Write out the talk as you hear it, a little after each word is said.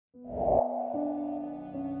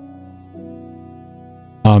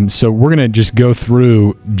So we're going to just go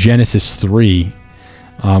through Genesis 3,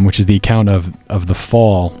 which is the account of the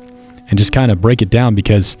fall, and just kind of break it down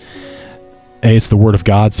because A, it's the Word of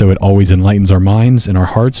God, so it always enlightens our minds and our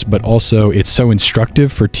hearts, but also it's so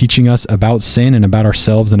instructive for teaching us about sin and about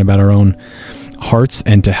ourselves and about our own hearts,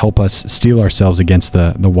 and to help us steel ourselves against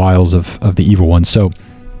the wiles of the evil one. So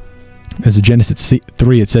this is Genesis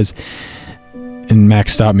 3. It says, and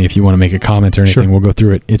Max, stop me if you want to make a comment or anything. Sure. We'll go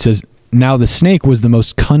through it. It says, "Now the snake was the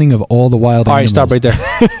most cunning of all the wild animals." All right, stop right there.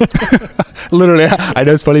 Literally, I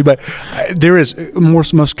know it's funny, but there is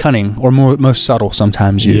most cunning or most subtle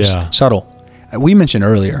sometimes used. Yeah. Subtle. We mentioned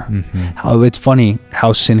earlier how it's funny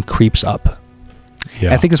how sin creeps up.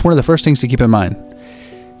 Yeah. I think it's one of the first things to keep in mind.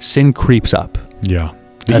 Sin creeps up. Yeah.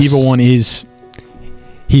 The evil one he's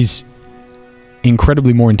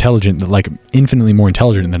incredibly more intelligent, like infinitely more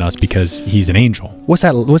intelligent than us, because he's an angel. What's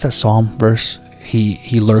that Psalm verse?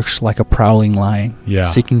 He lurks like a prowling lion,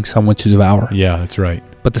 seeking someone to devour. Yeah, that's right.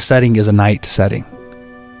 But the setting is a night setting.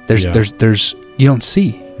 There's you don't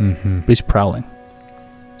see, but he's prowling,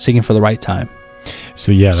 seeking for the right time.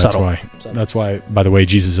 So yeah, that's why. By the way,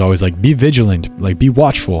 Jesus is always like, be vigilant, like be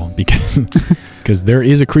watchful, because there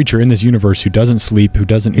is a creature in this universe who doesn't sleep, who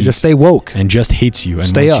doesn't eat, stay woke, and just hates you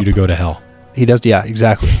and wants you to go to hell. He does, yeah,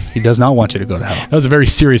 exactly. He does not want you to go to hell. That was a very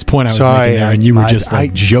serious point I was making there, and you were just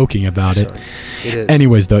joking about it. It is.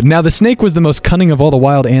 Anyways, though, now the snake was the most cunning of all the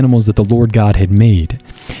wild animals that the Lord God had made.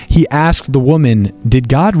 He asked the woman, "Did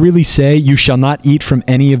God really say you shall not eat from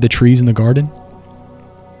any of the trees in the garden?"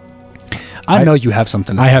 I know you have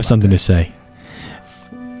something to say. I have something to say.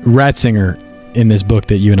 Ratzinger, in this book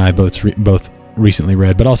that you and I both recently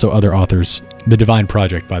read, but also other authors, The Divine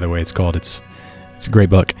Project, by the way, it's called. It's a great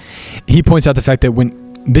book. He points out the fact that when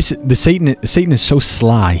Satan is so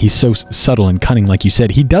sly, he's so subtle and cunning, like you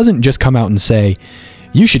said. He doesn't just come out and say,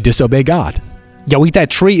 "You should disobey God." Yo, eat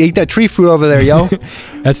that tree fruit over there, yo.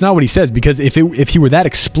 That's not what he says, because if he were that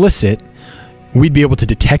explicit, we'd be able to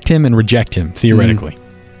detect him and reject him, theoretically.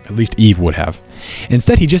 At least Eve would have.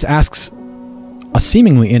 Instead, he just asks a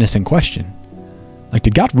seemingly innocent question. Like,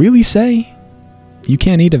 did God really say you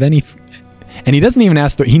can't eat of any... And he doesn't even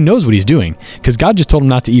ask, he knows what he's doing, because God just told him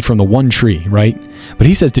not to eat from the one tree, right? But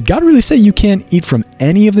he says, did God really say you can't eat from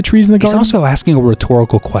any of the trees in the garden? He's also asking a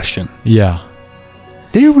rhetorical question. Yeah.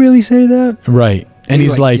 Did he really say that? Right. And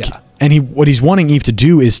he's like, what he's wanting Eve to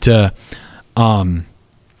do is to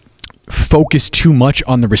focus too much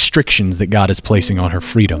on the restrictions that God is placing on her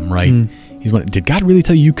freedom, right? Did God really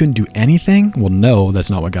tell you couldn't do anything? Well, no, that's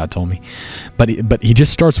not what God told me. But he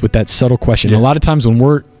just starts with that subtle question. Yeah. A lot of times when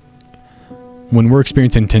we're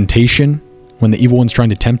experiencing temptation, when the evil one's trying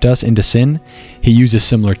to tempt us into sin, he uses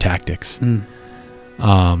similar tactics.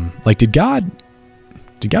 Like, did God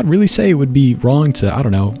really say it would be wrong to, I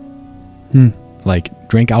don't know, like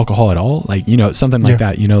drink alcohol at all? Like, something like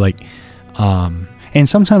that, like, and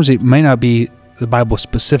sometimes it may not be the Bible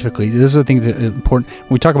specifically. This is the thing that's important.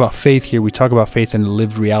 When we talk about faith here, we talk about faith in the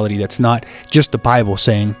lived reality. That's not just the Bible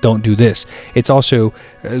saying, don't do this. It's also,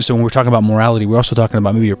 so when we're talking about morality, we're also talking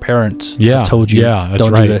about maybe your parents have told you,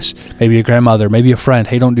 don't do this. Maybe your grandmother, maybe a friend,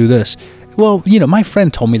 hey, don't do this. Well, my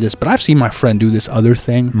friend told me this, but I've seen my friend do this other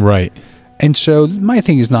thing. Right. And so my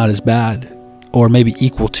thing is not as bad, or maybe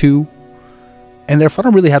equal to, and therefore I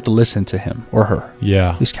don't really have to listen to him or her.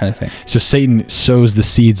 Yeah. This kind of thing. So Satan sows the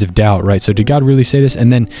seeds of doubt, right? So did God really say this?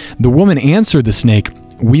 And then the woman answered the snake,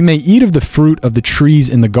 "We may eat of the fruit of the trees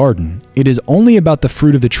in the garden. It is only about the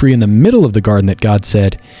fruit of the tree in the middle of the garden that God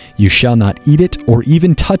said, 'You shall not eat it or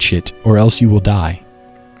even touch it, or else you will die.'"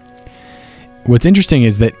 What's interesting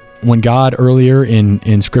is that when God earlier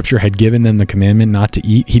in Scripture had given them the commandment not to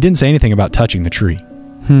eat, he didn't say anything about touching the tree.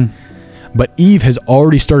 But Eve has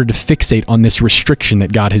already started to fixate on this restriction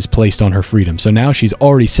that God has placed on her freedom. So now she's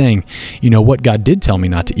already saying, what, God did tell me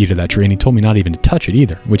not to eat of that tree, and he told me not even to touch it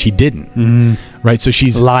either, which he didn't. Right? So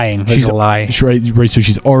she's lying. She's a lie. Right. So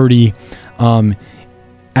she's already,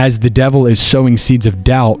 as the devil is sowing seeds of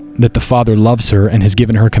doubt that the Father loves her and has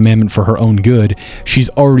given her commandment for her own good, she's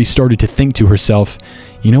already started to think to herself,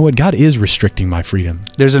 you know what, God is restricting my freedom.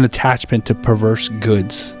 There's an attachment to perverse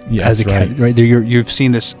goods as a kid, right? You've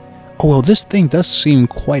seen this. Oh, well, this thing does seem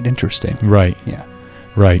quite interesting. Right. Yeah.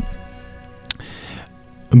 Right.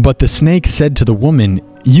 But the snake said to the woman,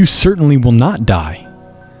 "You certainly will not die.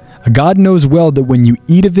 God knows well that when you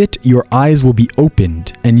eat of it, your eyes will be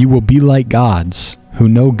opened, and you will be like gods, who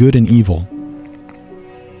know good and evil."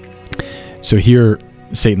 So here,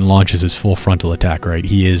 Satan launches his full frontal attack, right?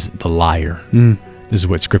 He is the liar. This is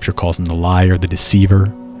what Scripture calls him, the liar, the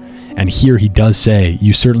deceiver. And here he does say,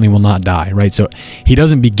 you certainly will not die, right? So he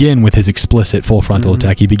doesn't begin with his explicit full frontal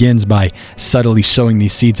attack. He begins by subtly sowing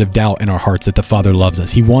these seeds of doubt in our hearts that the Father loves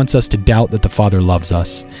us. He wants us to doubt that the Father loves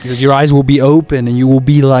us. He says, your eyes will be open and you will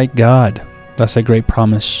be like God. That's a great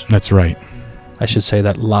promise. That's right. I should say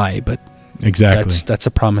that lie, but exactly. That's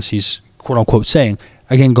a promise he's quote unquote saying.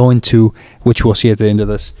 Again, going to, which we'll see at the end of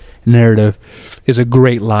this narrative, is a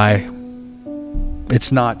great lie.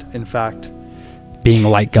 It's not, in fact, being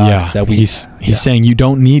like God. That he's saying you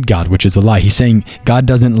don't need God, which is a lie. He's saying God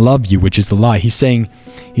doesn't love you, which is the lie. He's saying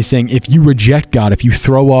if you reject God, if you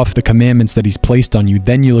throw off the commandments that he's placed on you,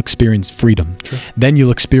 then you'll experience freedom. Sure. Then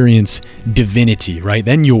you'll experience divinity, right?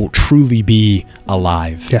 Then you'll truly be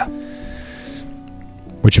alive. Yeah.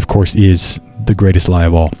 Which, of course, is the greatest lie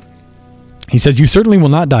of all. He says, you certainly will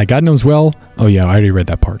not die. God knows well. Oh, yeah, I already read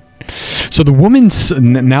that part. So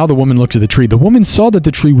now the woman looked at the tree. The woman saw that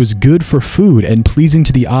the tree was good for food and pleasing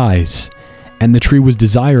to the eyes, and the tree was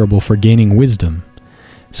desirable for gaining wisdom.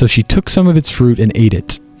 So she took some of its fruit and ate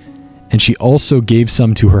it. And she also gave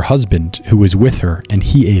some to her husband who was with her, and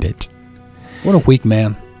he ate it. What a weak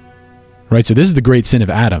man. Right, so this is the great sin of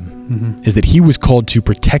Adam, is that he was called to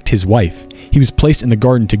protect his wife. He was placed in the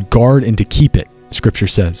garden to guard and to keep it, Scripture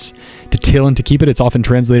says. To till and to keep it, it's often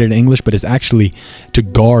translated in English, but it's actually to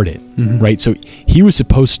guard it, right? So he was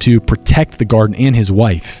supposed to protect the garden and his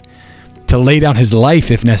wife, to lay down his life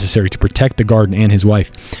if necessary to protect the garden and his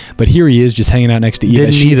wife. But here he is just hanging out next to Eve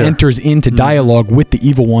as she enters into dialogue with the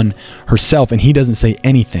evil one herself, and he doesn't say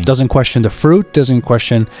anything. Doesn't question the fruit, doesn't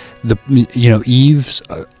question the Eve's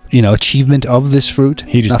achievement of this fruit.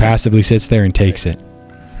 He just passively sits there and takes it.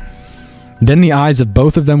 Then the eyes of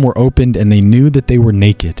both of them were opened, and they knew that they were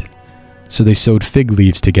naked. So they sewed fig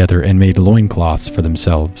leaves together and made loincloths for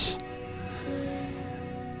themselves.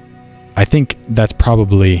 I think that's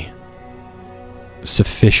probably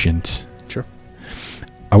sufficient. Sure.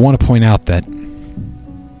 I want to point out that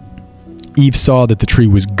Eve saw that the tree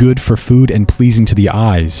was good for food and pleasing to the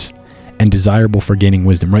eyes, and desirable for gaining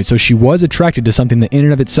wisdom, right? So she was attracted to something that in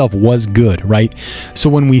and of itself was good, right?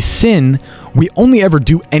 So when we sin, we only ever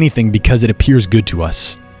do anything because it appears good to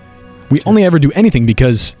us. We only ever do anything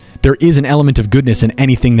because there is an element of goodness in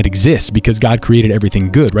anything that exists, because God created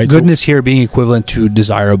everything good, right? Goodness here being equivalent to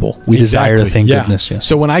desirable. We desire the thing goodness. Yeah.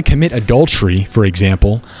 So when I commit adultery, for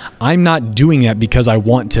example, I'm not doing that because I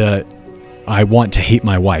want to hate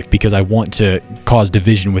my wife, because I want to cause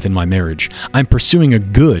division within my marriage. I'm pursuing a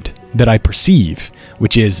good that I perceive,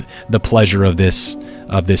 which is the pleasure of this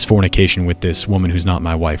fornication with this woman who's not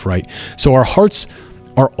my wife, right? So our hearts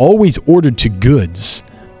are always ordered to goods,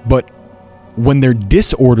 but when they're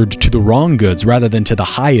disordered to the wrong goods rather than to the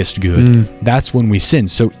highest good, that's when we sin.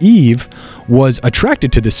 So Eve was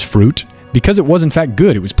attracted to this fruit because it was in fact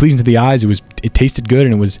good. It was pleasing to the eyes. It tasted good,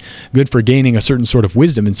 and it was good for gaining a certain sort of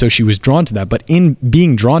wisdom. And so she was drawn to that. But in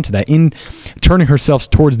being drawn to that, in turning herself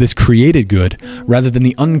towards this created good rather than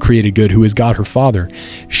the uncreated good, who is God her Father,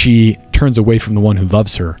 she turns away from the one who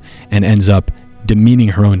loves her and ends up demeaning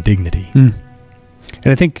her own dignity. And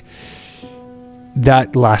I think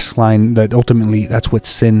that last line, that ultimately that's what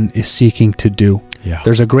sin is seeking to do. Yeah.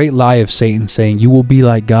 There's a great lie of Satan saying, you will be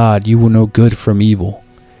like God, you will know good from evil.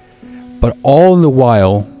 But all the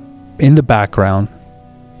while, in the background,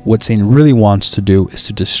 what Satan really wants to do is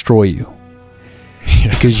to destroy you. Yeah.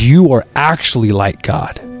 Because you are actually like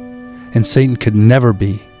God. And Satan could never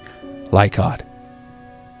be like God.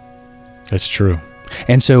 That's true.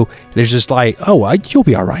 And so there's this lie, you'll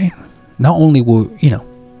be all right. Not only will,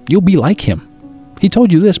 you'll be like him. He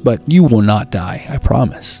told you this, but you will not die, I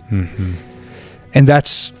promise. And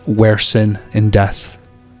that's where sin and death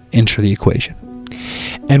enter the equation.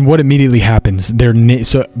 And what immediately happens,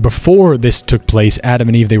 so before this took place, Adam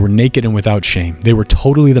and Eve, they were naked and without shame. They were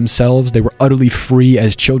totally themselves. They were utterly free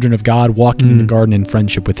as children of God, walking in the garden in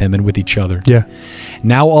friendship with him and with each other. Yeah.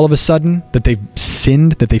 Now, all of a sudden, that they've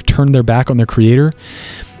sinned, that they've turned their back on their Creator,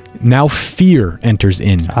 now fear enters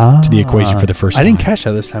in to the equation for the first time. I didn't catch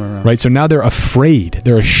that this time around. Right, so now they're afraid,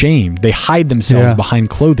 they're ashamed, they hide themselves behind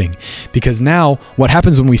clothing. Because now, what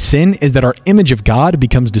happens when we sin is that our image of God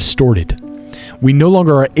becomes distorted. We no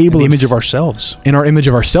longer are able to... the image of ourselves. And our image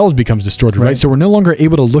of ourselves becomes distorted, right? So we're no longer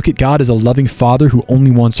able to look at God as a loving Father who only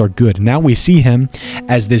wants our good. Now we see him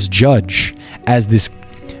as this judge, as this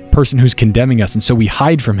person who's condemning us. And so we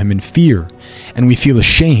hide from him in fear, and we feel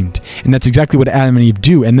ashamed. And that's exactly what Adam and Eve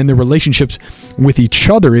do. And then their relationships with each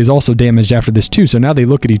other is also damaged after this too. So now they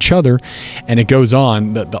look at each other, and it goes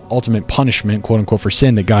on. The ultimate punishment, quote unquote, for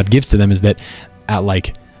sin that God gives to them is that at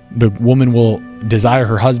like the woman will desire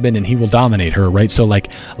her husband and he will dominate her, right? So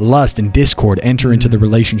like lust and discord enter into the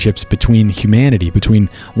relationships between humanity, between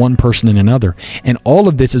one person and another. And all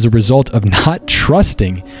of this is a result of not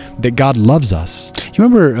trusting that God loves us. You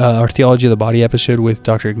remember our Theology of the Body episode with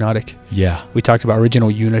Dr. Ignatic? Yeah. We talked about original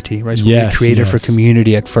unity, right? So Yes, we were created yes. for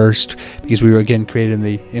community at first because we were, again, created in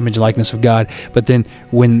the image and likeness of God. But then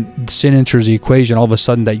when sin enters the equation, all of a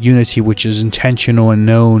sudden that unity, which is intentional and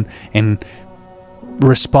known and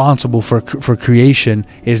responsible for creation,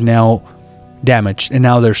 is now damaged, and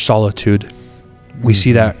now there's solitude. We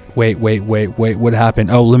see that. Wait, what happened?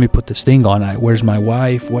 Oh, let me put this thing on. Where's my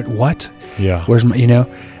wife? What? Yeah. Where's my,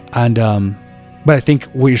 and but I think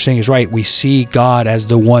what you're saying is right. We see God as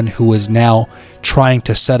the one who is now trying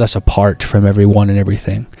to set us apart from everyone and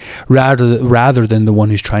everything, rather than the one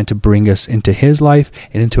who's trying to bring us into his life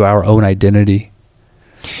and into our own identity.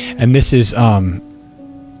 And this is the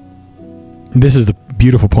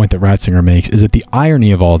beautiful point that Ratzinger makes, is that the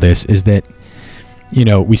irony of all this is that,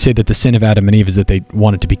 we say that the sin of Adam and Eve is that they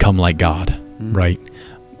wanted to become like God, right?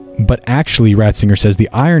 But actually, Ratzinger says the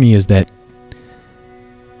irony is that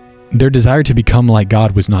their desire to become like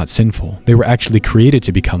God was not sinful. They were actually created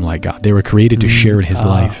to become like God. They were created to share in his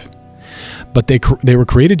life. But they were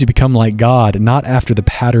created to become like God, not after the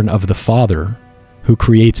pattern of the Father, who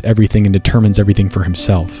creates everything and determines everything for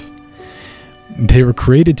himself. They were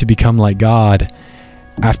created to become like God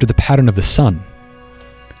after the pattern of the Son,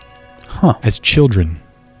 as children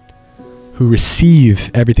who receive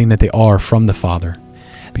everything that they are from the Father.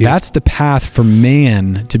 Beautiful. That's the path for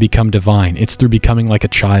man to become divine. It's through becoming like a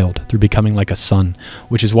child, through becoming like a son,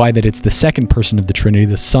 which is why that it's the second person of the Trinity,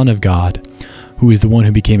 the Son of God, who is the one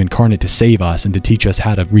who became incarnate to save us and to teach us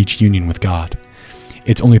how to reach union with God.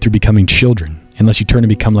 It's only through becoming children, unless you turn and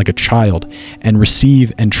become like a child and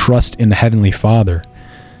receive and trust in the Heavenly Father,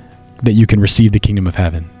 that you can receive the kingdom of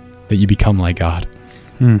heaven, that you become like God.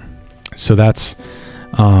 So that's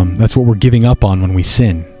what we're giving up on when we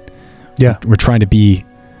sin. Yeah. We're trying to be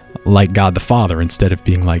like God the Father instead of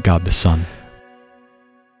being like God the Son.